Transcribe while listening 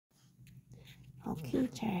Okay,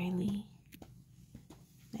 Charlie.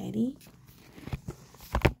 Ready?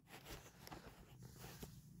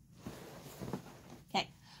 Okay.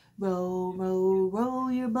 Row, row, row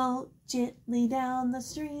your boat gently down the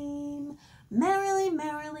stream. Merrily,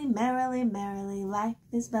 merrily, merrily, merrily, life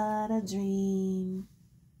is but a dream.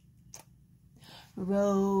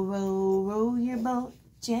 Row, row, row your boat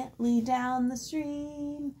gently down the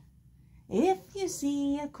stream. If you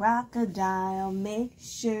see a crocodile, make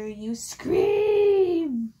sure you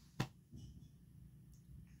scream.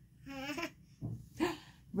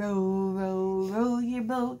 Row, row, row your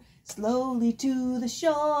boat slowly to the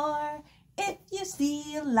shore. If you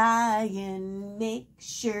see a lion, make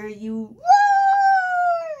sure you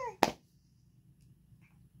roar.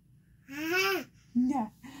 Yeah.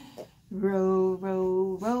 Row,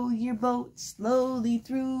 row, row your boat slowly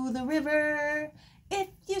through the river. If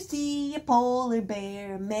you see a polar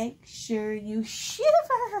bear, make sure you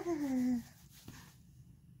shiver.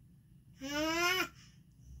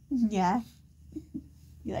 Yeah.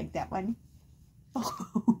 You like that one?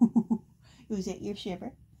 Oh. Was that your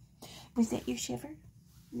shiver? Was that your shiver?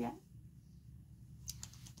 Yeah.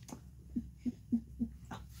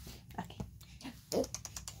 Oh, okay.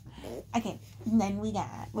 Okay. And then we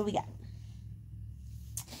got, what we got?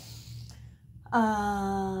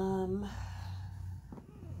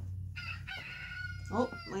 Oh,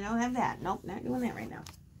 we don't have that. Nope, not doing that right now.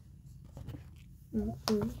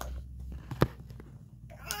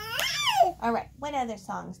 All right, what other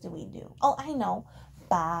songs do we do? Oh, I know.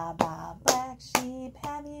 Ba, ba, black sheep,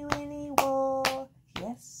 have you any wool?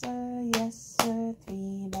 Yes, sir,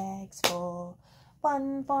 3 bags full.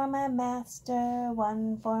 1 for my master,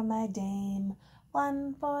 1 for my dame,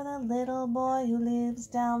 1 for the little boy who lives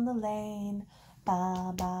down the lane.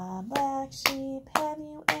 Ba, ba, black sheep, have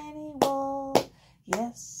you any wool?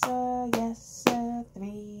 Yes, sir,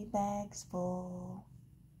 3 bags full.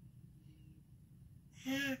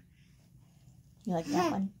 You like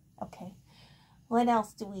that one? Okay. What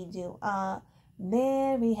else do we do?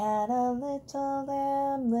 Mary had a little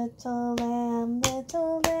lamb, little lamb,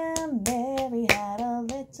 little lamb. Mary had a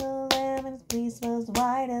little lamb, and its fleece was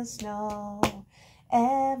white as snow.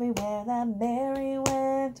 Everywhere that Mary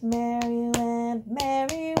went, Mary went,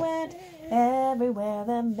 Mary went. Everywhere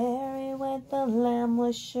that Mary went, the lamb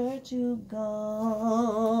was sure to go.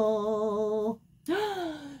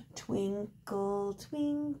 Twinkle,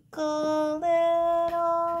 twinkle,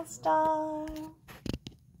 little star,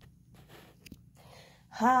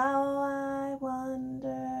 how I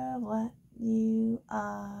wonder what you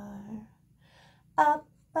are. Up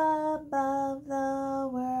above the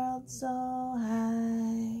world so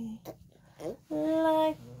high,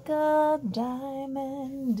 like a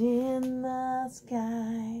diamond in the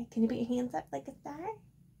sky. Can you put your hands up like a star?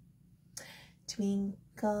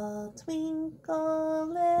 Twinkle, twinkle,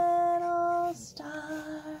 little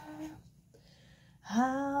star,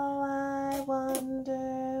 how I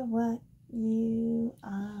wonder what you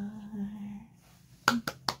are.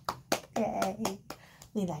 Okay.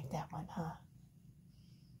 We like that one, huh?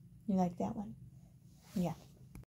 You like that one? Yeah.